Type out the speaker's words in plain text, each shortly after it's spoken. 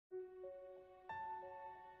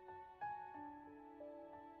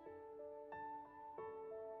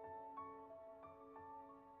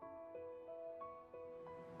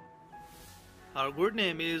Her good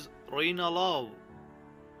name is Reyna Love.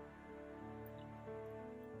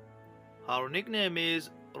 Her nickname is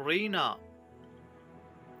Reyna.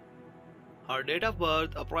 Her date of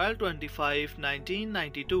birth April 25,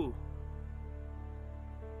 1992.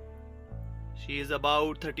 She is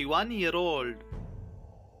about 31 years old.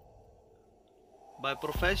 By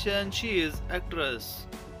profession she is actress.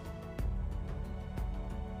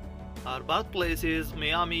 Her birthplace is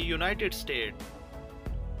Miami, United States.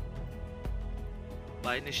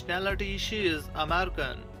 By nationality she is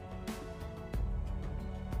American.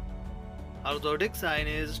 Her zodiac sign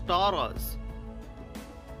is Taurus.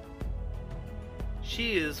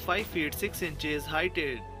 She is 5 feet 6 inches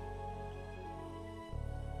heighted.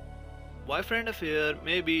 Boyfriend affair,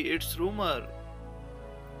 maybe it's rumor.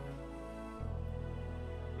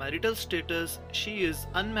 Marital status, she is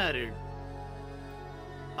unmarried.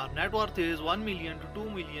 Her net worth is 1 million to 2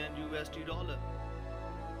 million USD dollar.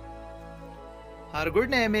 Her good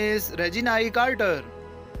name is Reginae Carter.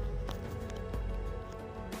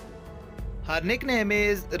 Her nickname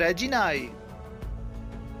is Reginae.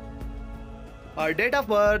 Her date of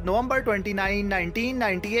birth November 29,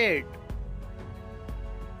 1998.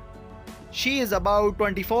 She is about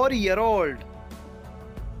 24 years old.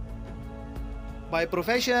 By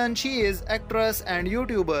profession she is actress and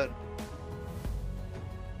YouTuber.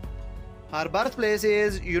 Her birthplace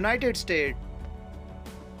is United States.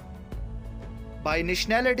 By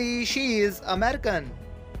nationality she is American.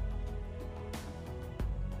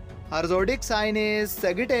 Her zodiac sign is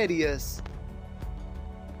Sagittarius.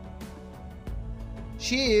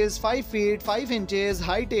 She is 5 feet 5 inches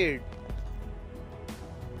heighted.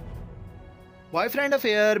 Boyfriend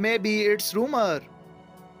affair, maybe it's rumor.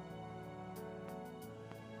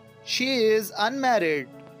 She is unmarried.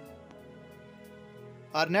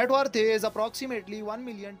 Her net worth is approximately 1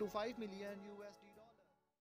 million to 5 million US.